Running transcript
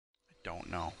don't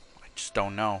know. I just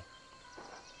don't know.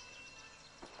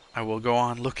 I will go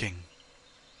on looking.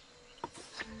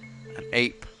 An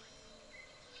ape.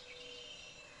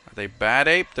 Are they bad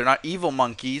ape? They're not evil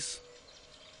monkeys.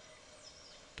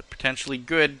 They're potentially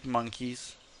good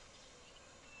monkeys.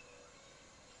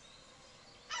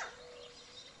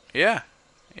 Yeah.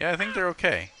 Yeah, I think they're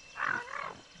okay.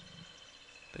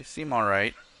 They seem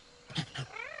alright.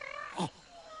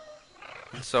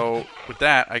 And so, with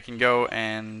that, I can go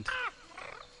and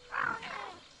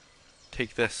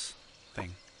take this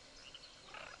thing.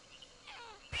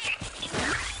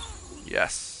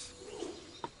 Yes.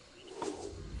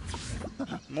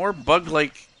 More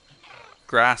bug-like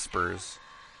graspers.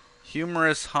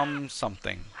 Humorous hum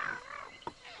something.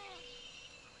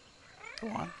 Go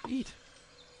on, eat.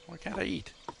 Why can't I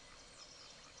eat?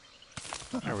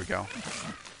 There we go.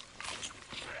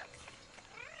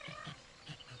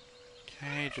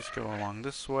 Okay, just go along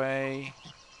this way.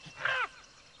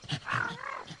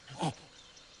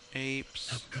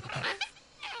 Apes.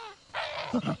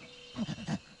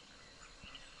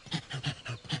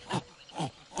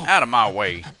 Out of my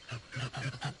way.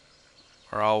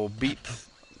 Or I'll beat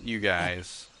you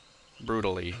guys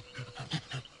brutally.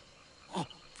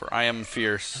 For I am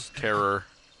fierce terror.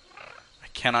 I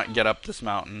cannot get up this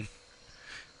mountain.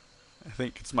 I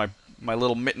think it's my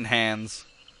little mitten hands.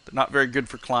 They're not very good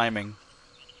for climbing.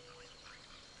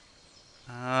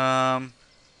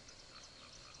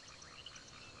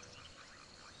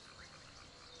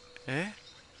 Eh?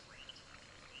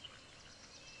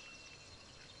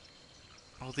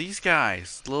 Oh, these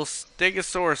guys. Little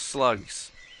stegosaurus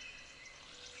slugs.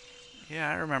 Yeah,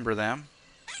 I remember them.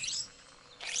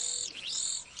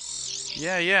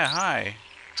 Yeah, hi.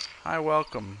 Hi,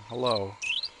 welcome. Hello.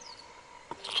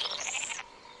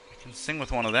 I can sing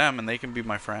with one of them and they can be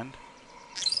my friend.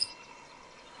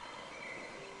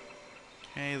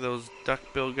 Okay, those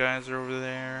duckbill guys are over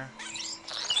there.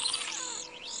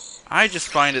 I just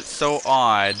find it so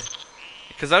odd.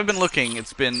 Because I've been looking,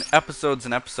 it's been episodes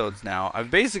and episodes now. I've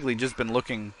basically just been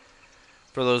looking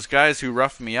for those guys who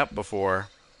roughed me up before.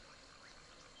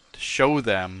 To show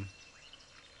them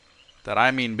that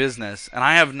I mean business. And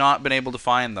I have not been able to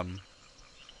find them.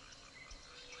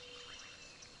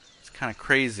 It's kind of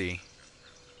crazy.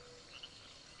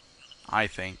 I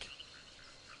think.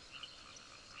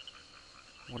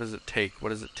 What does it take? What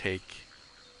does it take?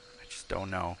 I just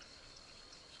don't know.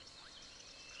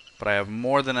 But I have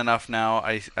more than enough now.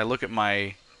 I look at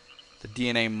the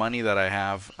DNA money that I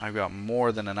have. I've got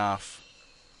more than enough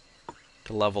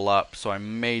to level up. So I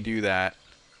may do that.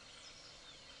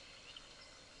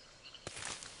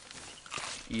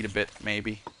 Eat a bit,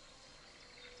 maybe.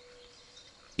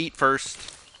 Eat first.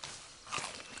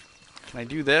 Can I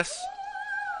do this?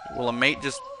 Will a mate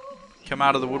just come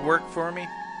out of the woodwork for me?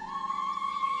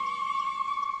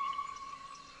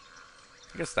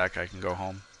 I guess that guy can go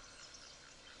home.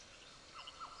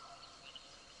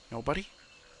 Nobody?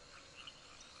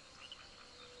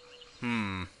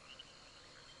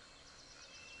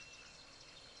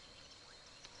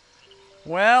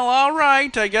 Well,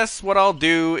 alright. I guess what I'll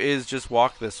do is just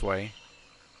walk this way.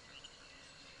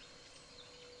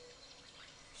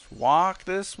 Just walk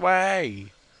this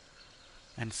way.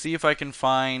 And see if I can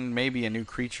find maybe a new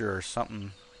creature or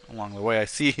something along the way. I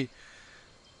see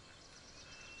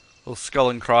little skull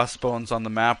and crossbones on the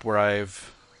map where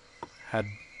I've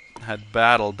done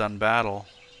battle.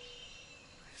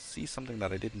 I see something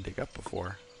that I didn't dig up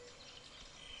before.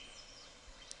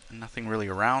 And nothing really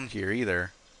around here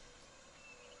either.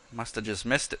 Must have just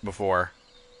missed it before.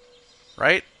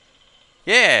 Right?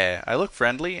 Yeah, I look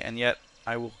friendly and yet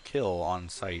I will kill on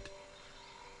sight.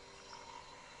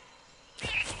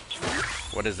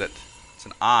 What is it? It's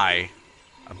an eye.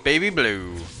 A baby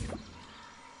blue.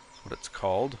 That's what it's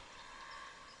called.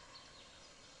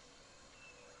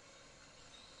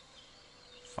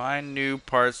 Find new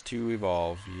parts to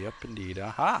evolve. Yep, indeed.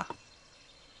 Aha!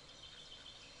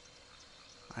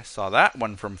 I saw that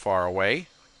one from far away.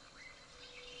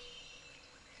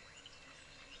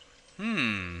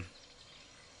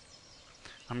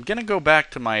 I'm gonna go back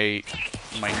to my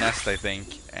nest, I think,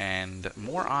 and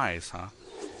more eyes, huh?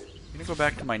 I'm gonna go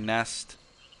back to my nest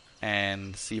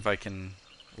and see if I can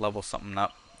level something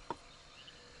up.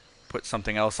 Put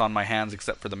something else on my hands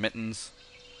except for the mittens.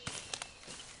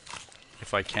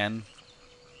 If I can.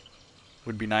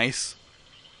 Would be nice.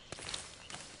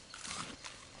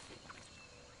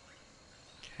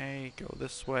 Okay, go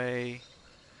this way.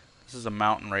 This is a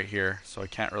mountain right here, so I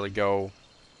can't really go.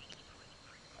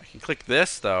 I can click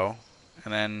this, though,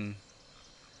 and then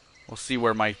we'll see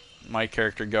where my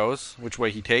character goes, which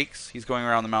way he takes. He's going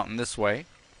around the mountain this way.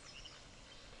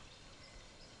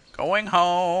 Going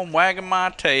home, wagging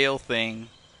my tail thing.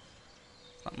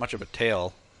 Not much of a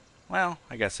tail. Well,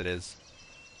 I guess it is.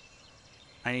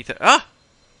 I need to... Ah!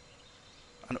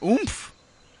 An oomph!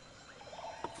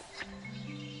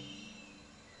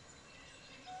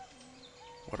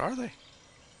 What are they?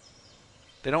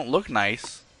 They don't look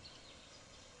nice.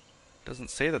 Doesn't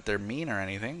say that they're mean or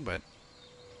anything, but...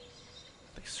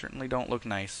 they certainly don't look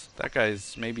nice. That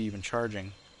guy's maybe even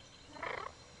charging.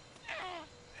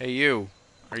 Hey you,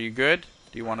 are you good?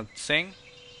 Do you want to sing?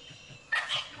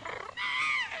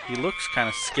 He looks kind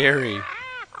of scary.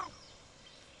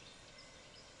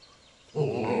 Well,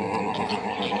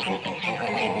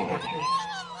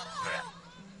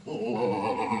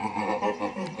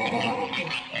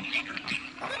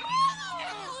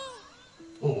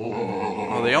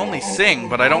 they only sing,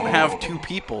 but I don't have two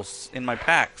people in my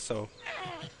pack, so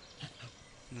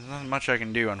there's not much I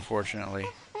can do, unfortunately.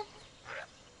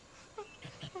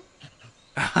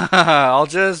 I'll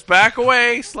just back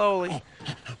away slowly.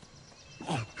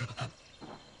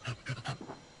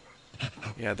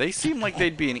 Yeah, they seem like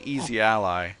they'd be an easy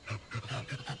ally.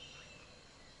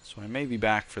 So I may be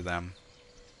back for them.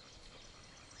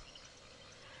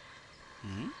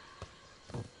 An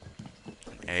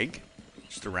egg?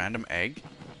 Just a random egg?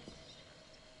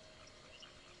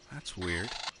 That's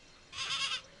weird.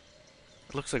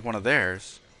 It looks like one of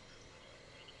theirs.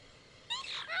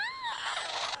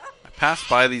 I pass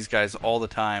by these guys all the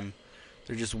time.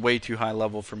 They're just way too high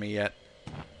level for me yet.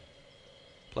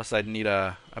 Plus I'd need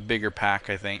a bigger pack,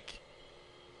 I think.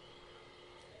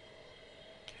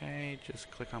 Okay, just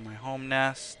click on my home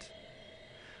nest.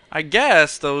 I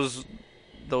guess those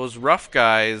rough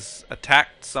guys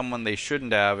attacked someone they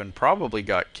shouldn't have and probably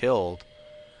got killed.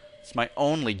 It's my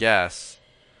only guess.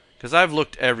 Because I've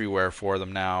looked everywhere for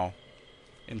them now.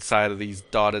 Inside of these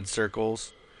dotted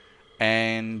circles.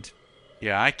 And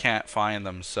yeah, I can't find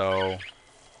them, so...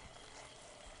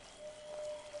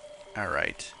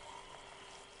 alright.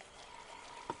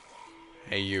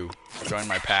 Hey you, join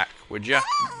my pack, would ya?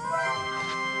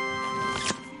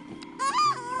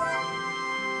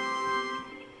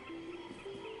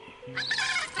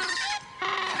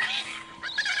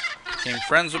 Became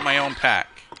friends with my own pack.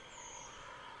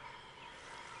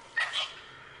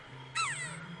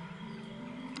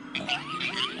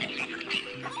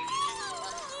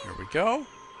 Here we go.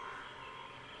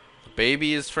 The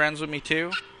baby is friends with me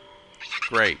too.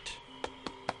 Great.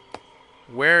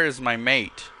 Where is my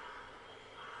mate?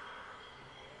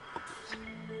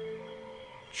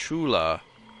 Chula.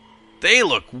 They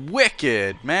look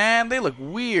wicked, man. They look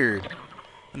weird.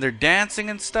 And they're dancing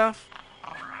and stuff.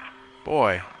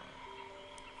 Boy.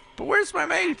 But where's my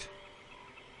mate?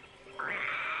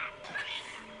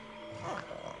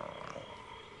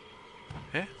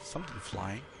 Eh? Something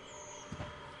flying.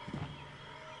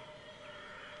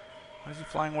 Why is he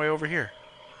flying way over here?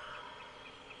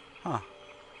 Huh.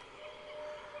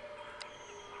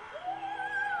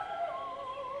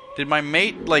 Did my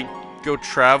mate, like, go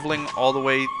traveling all the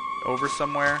way over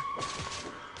somewhere?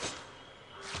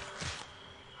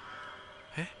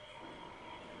 Eh?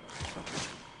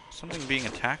 Something being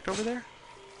attacked over there?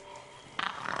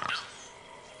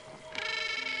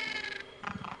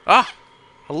 Ah!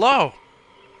 Hello!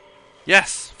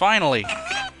 Yes, finally!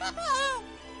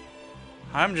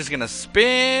 I'm just gonna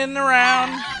spin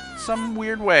around some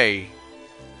weird way.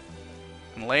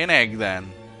 And lay an egg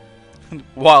then.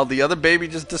 While the other baby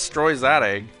just destroys that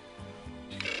egg.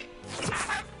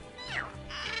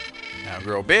 Now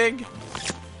grow big.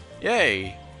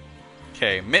 Yay.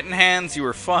 Okay, Mitten Hands, you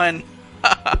were fun.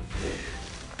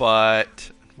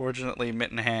 But, unfortunately,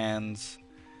 Mitten Hands,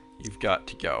 you've got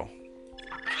to go.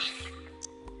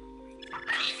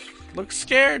 Looks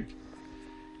scared.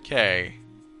 Okay.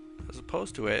 As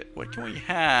opposed to it, what can we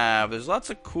have? There's lots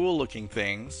of cool looking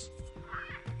things.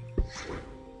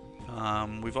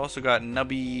 We've also got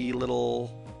nubby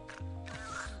little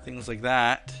things like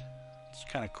that. It's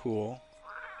kind of cool.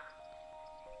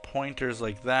 Pointers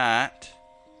like that.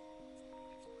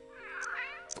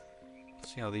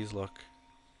 Let's see how these look.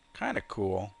 Kind of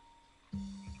cool.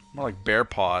 More like bear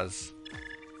paws.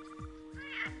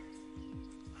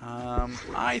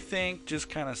 I think just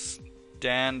kind of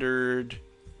standard.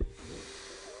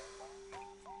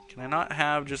 Can I not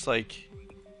have just like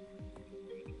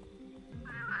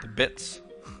the bits?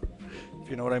 If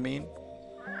you know what I mean.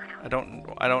 I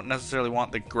don't necessarily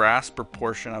want the grasper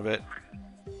portion of it.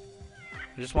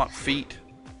 I just want feet.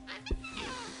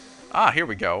 Ah, here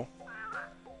we go.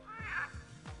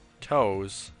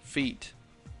 Toes, feet,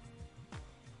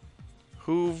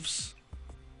 hooves.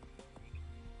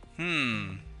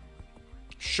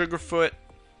 Sugarfoot.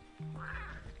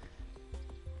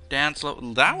 Dance low.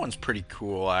 That one's pretty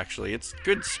cool, actually. It's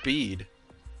good speed.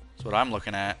 That's what I'm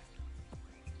looking at.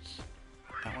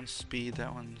 That one's speed.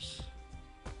 That one's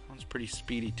pretty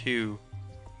speedy too.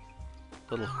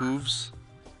 Little hooves.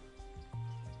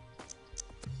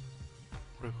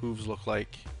 What do hooves look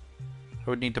like? I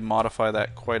would need to modify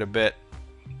that quite a bit.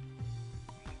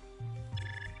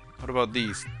 What about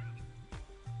these?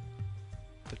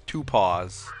 The two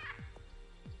paws.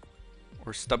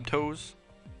 Or stub toes?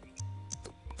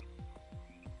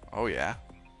 Oh yeah.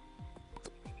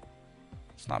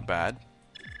 It's not bad.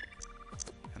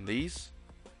 And these?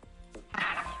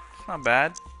 It's not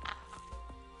bad.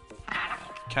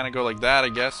 Kind of go like that, I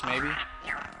guess, maybe.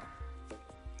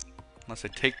 Unless I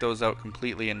take those out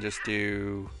completely and just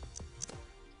do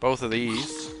both of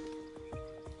these.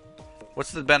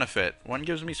 What's the benefit? One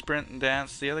gives me sprint and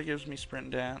dance, the other gives me sprint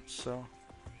and dance, so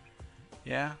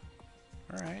yeah.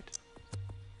 Alright.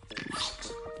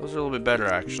 Those are a little bit better,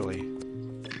 actually.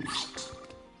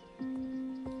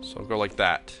 So I'll go like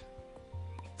that.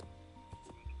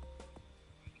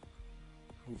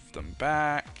 Move them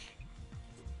back.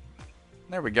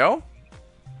 There we go.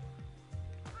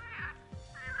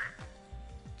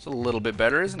 It's a little bit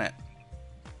better, isn't it?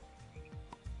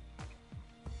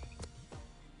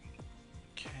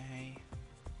 Okay.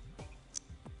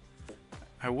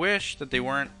 I wish that they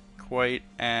weren't quite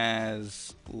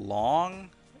as long,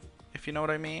 if you know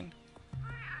what I mean.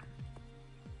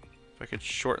 If I could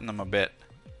shorten them a bit.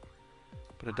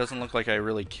 But it doesn't look like I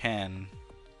really can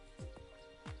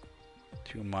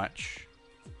too much.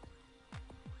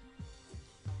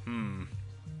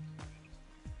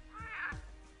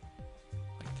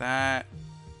 Like that.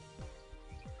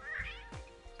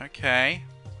 Okay.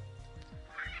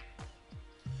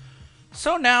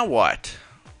 So now what?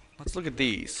 Let's look at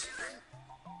these.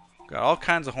 Got all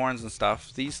kinds of horns and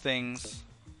stuff. These things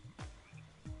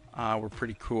were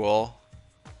pretty cool.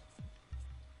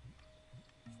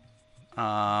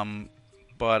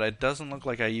 But it doesn't look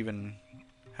like I even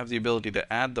have the ability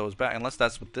to add those back, unless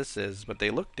that's what this is. But they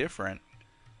look different,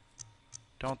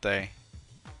 don't they?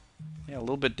 Yeah, a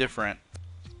little bit different.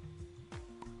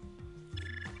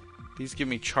 These give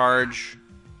me charge,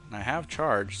 and I have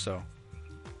charge, so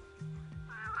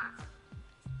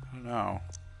I don't know.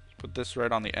 Let's put this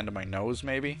right on the end of my nose,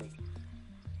 maybe.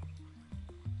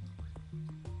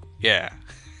 Yeah.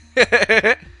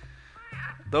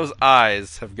 Those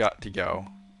eyes have got to go.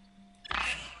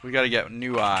 We gotta get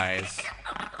new eyes.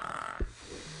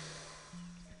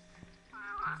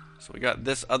 So we got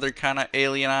this other kind of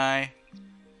alien eye.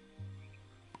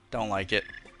 Don't like it.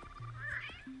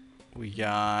 We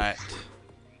got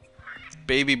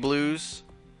baby blues.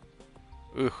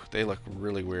 Ooh, they look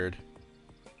really weird.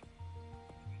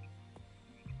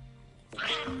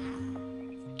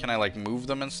 Can I like move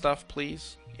them and stuff,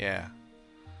 please? Yeah.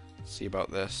 Let's see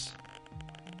about this.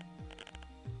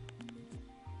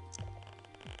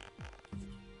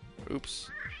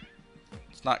 Oops.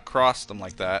 Let's not cross them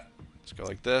like that. Let's go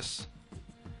like this.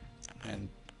 And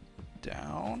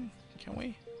down. Can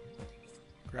we?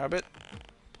 Grab it.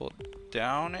 Pull it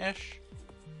down-ish.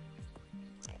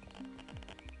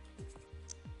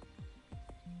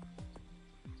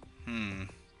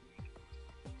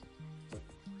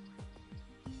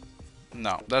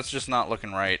 No, that's just not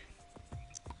looking right.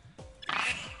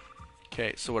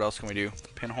 Okay, so what else can we do?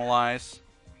 Pinhole eyes.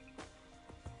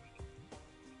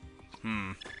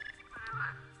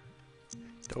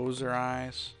 Those are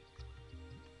eyes.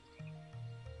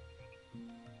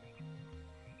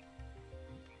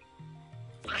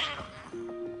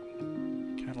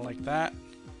 Kind of like that.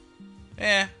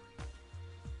 Eh.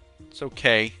 It's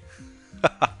okay.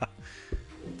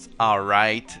 It's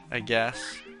alright, I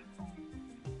guess.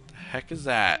 The heck is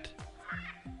that?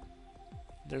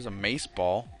 There's a mace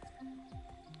ball.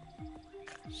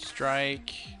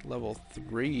 Strike level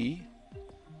 3.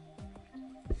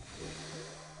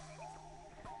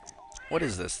 What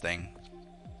is this thing?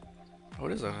 Oh,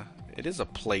 it is a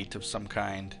plate of some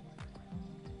kind.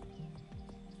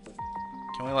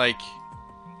 Can we like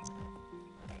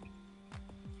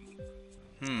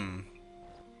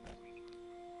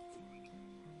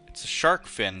It's a shark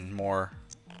fin more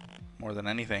than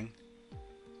anything.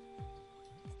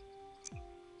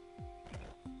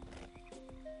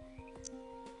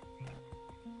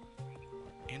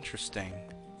 Interesting.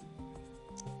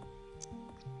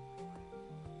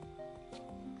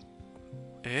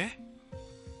 Eh?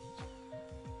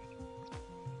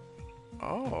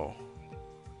 Oh.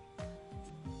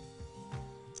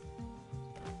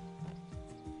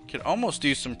 Could almost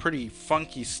do some pretty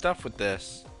funky stuff with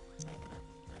this.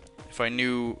 If I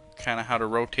knew kind of how to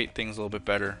rotate things a little bit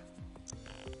better.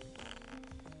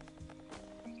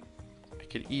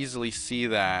 could easily see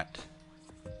that.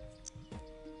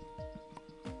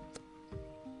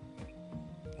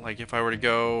 Like if I were to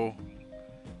go...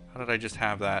 How did I just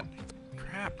have that?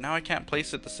 Crap, now I can't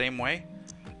place it the same way.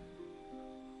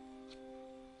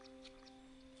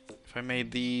 If I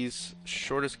made these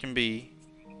short as can be,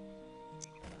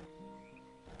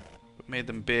 but made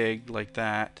them big like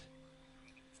that,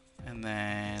 and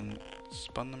then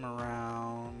spun them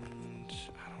around,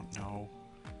 I don't know.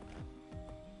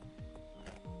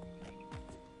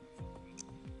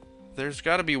 There's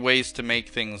got to be ways to make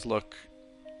things look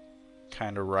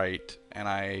kind of right, and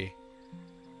I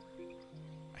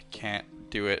can't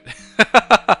do it.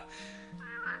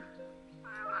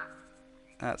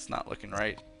 That's not looking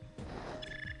right.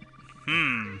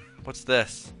 What's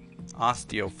this?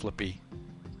 Osteo flippy.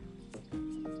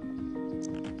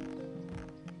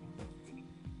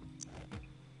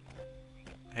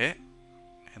 Hit.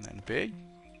 And then big.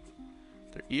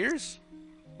 Their ears?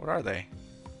 What are they?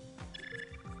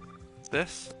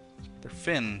 This? They're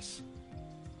fins.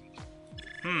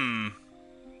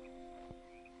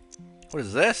 What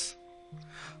is this?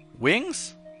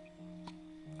 Wings?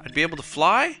 I'd be able to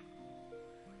fly?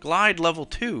 Glide level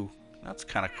 2. That's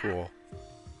kind of cool.